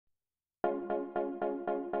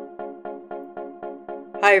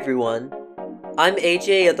Hi everyone, I'm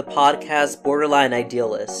AJ of the podcast Borderline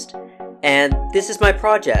Idealist, and this is my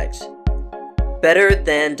project, Better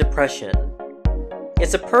Than Depression.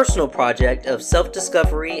 It's a personal project of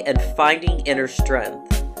self-discovery and finding inner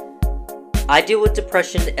strength. I deal with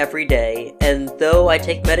depression every day, and though I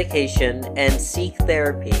take medication and seek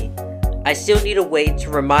therapy, I still need a way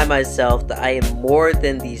to remind myself that I am more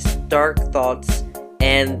than these dark thoughts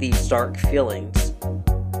and these dark feelings.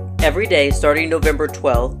 Every day, starting November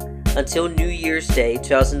 12th until New Year's Day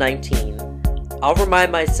 2019, I'll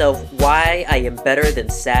remind myself why I am better than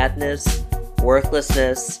sadness,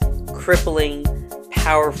 worthlessness, crippling,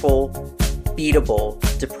 powerful, beatable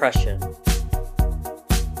depression.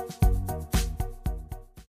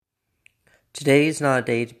 Today is not a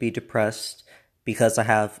day to be depressed because I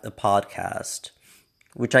have a podcast,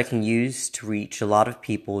 which I can use to reach a lot of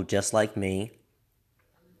people just like me.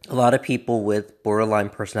 A lot of people with borderline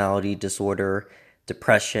personality disorder,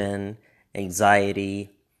 depression, anxiety,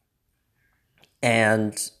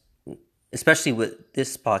 and especially with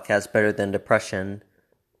this podcast, Better Than Depression,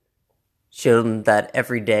 show them that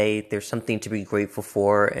every day there's something to be grateful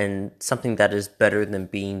for and something that is better than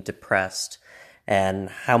being depressed and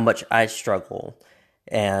how much I struggle.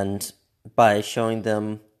 And by showing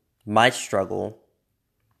them my struggle,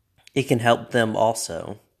 it can help them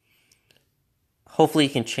also. Hopefully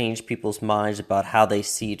it can change people's minds about how they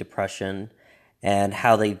see depression and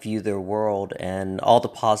how they view their world and all the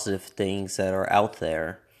positive things that are out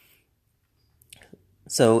there.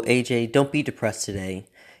 So AJ, don't be depressed today.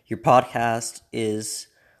 Your podcast is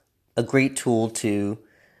a great tool to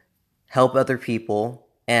help other people,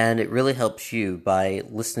 and it really helps you by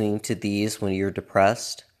listening to these when you're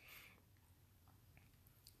depressed.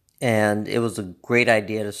 And it was a great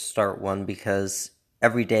idea to start one because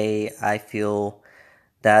every day I feel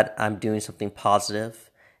that I'm doing something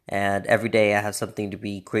positive, and every day I have something to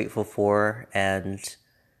be grateful for, and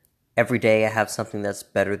every day I have something that's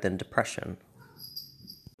better than depression.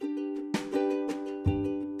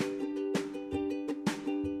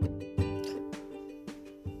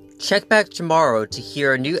 Check back tomorrow to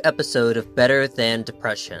hear a new episode of Better Than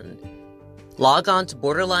Depression. Log on to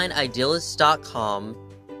borderlineidealist.com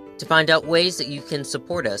to find out ways that you can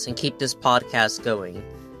support us and keep this podcast going.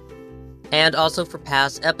 And also for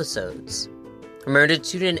past episodes. Remember to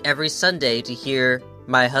tune in every Sunday to hear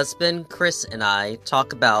my husband, Chris, and I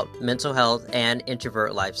talk about mental health and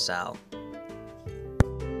introvert lifestyle.